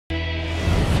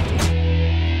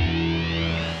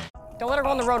Don't let her go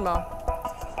on the road, Mo.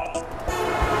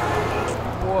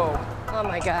 Whoa. Oh,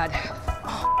 my God.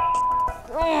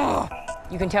 Oh.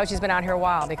 You can tell she's been out here a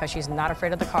while because she's not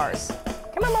afraid of the cars.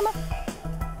 Come on, Mama.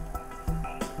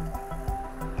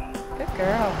 Good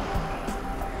girl.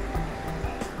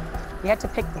 You had to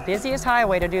pick the busiest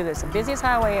highway to do this, the busiest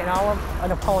highway in all of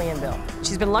Napoleonville.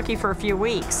 She's been lucky for a few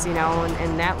weeks, you know,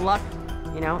 and that luck,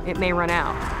 you know, it may run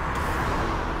out.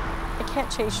 I can't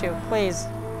chase you, please.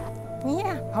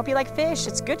 Yeah, I hope you like fish.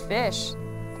 It's good fish.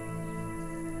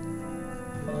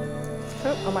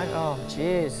 Oh my, oh,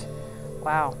 jeez.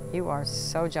 Wow, you are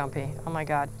so jumpy. Oh my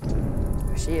God.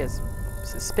 She is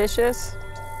suspicious.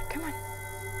 Come on.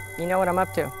 You know what I'm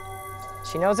up to.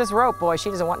 She knows this rope, boy.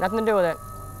 She doesn't want nothing to do with it.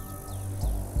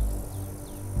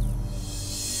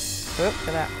 Oop,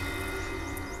 look at that.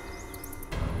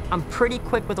 I'm pretty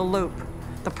quick with a loop.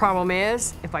 The problem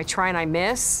is, if I try and I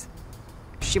miss,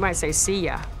 she might say, see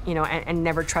ya, you know, and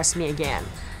never trust me again.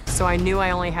 So I knew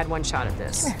I only had one shot at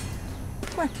this.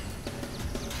 Come on.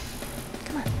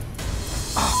 Come on.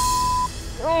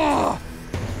 Oh.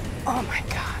 Oh my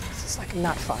God, this is like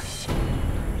not fun.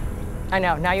 I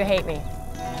know, now you hate me.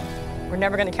 We're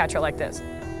never gonna catch her like this.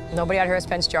 Nobody out here has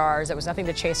fenced jars. There was nothing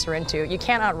to chase her into. You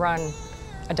can't outrun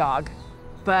a dog.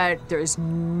 But there's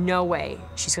no way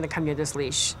she's gonna come near this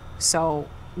leash. So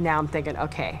now I'm thinking,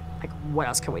 okay, like what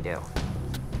else can we do?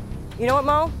 You know what,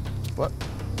 Mo? What?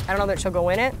 I don't know that she'll go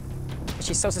in it.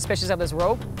 She's so suspicious of this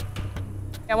rope.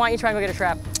 I want you to try and go get a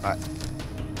trap. All right.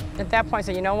 At that point, I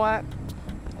said, you know what?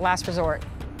 Last resort.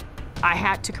 I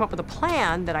had to come up with a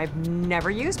plan that I've never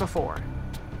used before.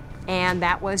 And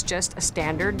that was just a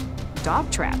standard dog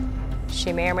trap.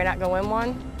 She may or may not go in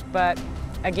one, but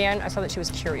again, I saw that she was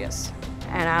curious.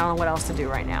 And I don't know what else to do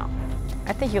right now.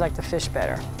 I think you like the fish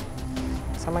better.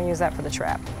 So I'm gonna use that for the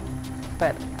trap.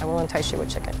 But I will entice you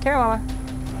with chicken. Come here, Mama.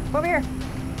 Come over here.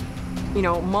 You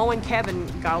know, Mo and Kevin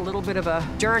got a little bit of a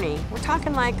journey. We're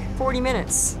talking like 40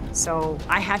 minutes. So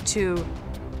I had to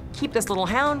keep this little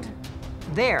hound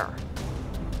there.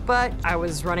 But I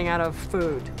was running out of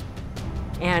food.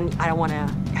 And I don't want to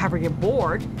have her get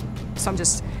bored. So I'm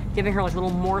just giving her like little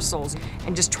morsels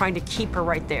and just trying to keep her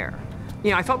right there.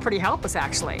 You know, I felt pretty helpless,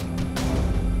 actually.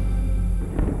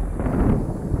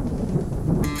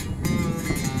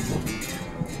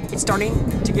 It's starting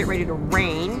to get ready to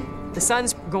rain. The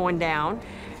sun's going down.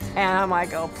 And I'm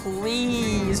like, oh,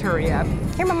 please hurry up.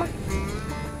 Here, Mama.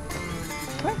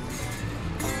 Come on.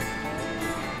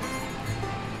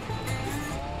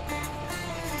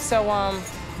 So,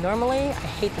 normally, I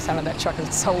hate the sound of that truck because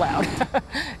it's so loud.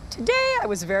 Today, I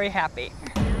was very happy.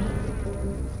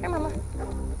 Here, Mama.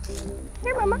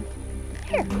 Here, Mama.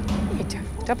 Here. You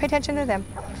don't pay attention to them.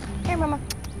 Here, Mama.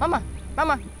 Mama.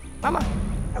 Mama. Mama.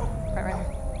 Right here. Here.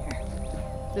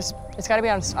 It's got to be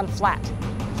on flat.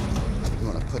 You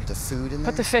want to put the food in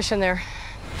there? Put the fish in there.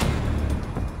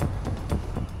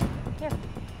 Here.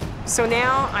 So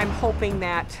now I'm hoping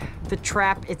that the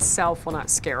trap itself will not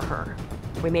scare her.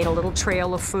 We made a little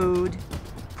trail of food,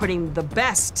 putting the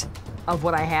best of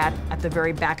what I had at the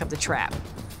very back of the trap.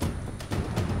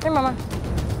 Here, Mama.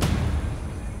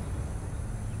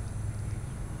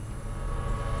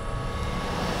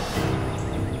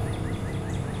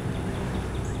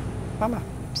 Mama.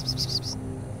 Psst, psst, psst, psst.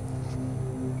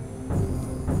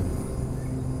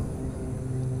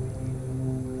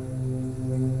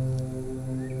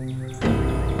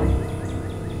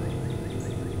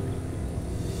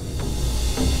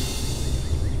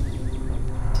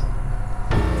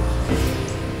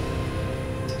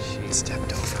 She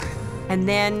stepped over it. And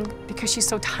then, because she's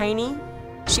so tiny,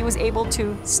 she was able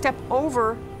to step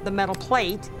over the metal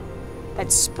plate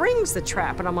that springs the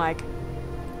trap. And I'm like,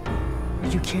 are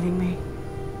you kidding me?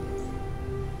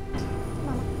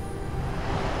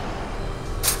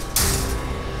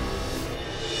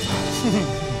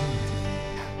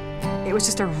 It was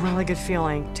just a really good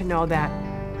feeling to know that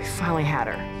we finally had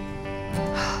her.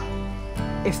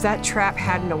 If that trap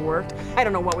hadn't have worked, I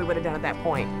don't know what we would have done at that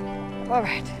point. All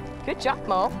right, good job,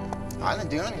 Mo. I didn't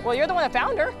do anything. Well, you're the one that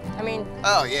found her. I mean,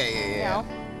 oh, yeah. you know.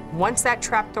 Once that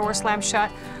trap door slammed shut,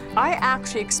 I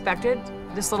actually expected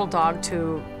this little dog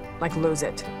to, like, lose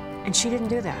it. And she didn't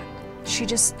do that. She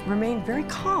just remained very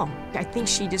calm. I think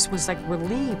she just was, like,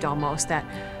 relieved almost that,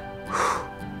 whew,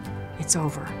 it's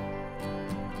over.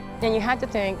 And you had to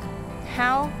think,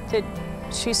 how did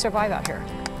she survive out here?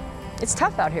 It's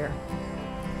tough out here.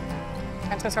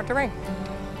 And it's gonna start to rain.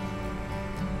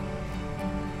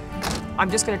 I'm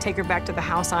just gonna take her back to the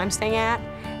house I'm staying at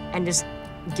and just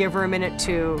give her a minute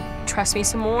to trust me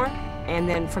some more, and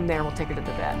then from there we'll take her to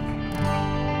the vet.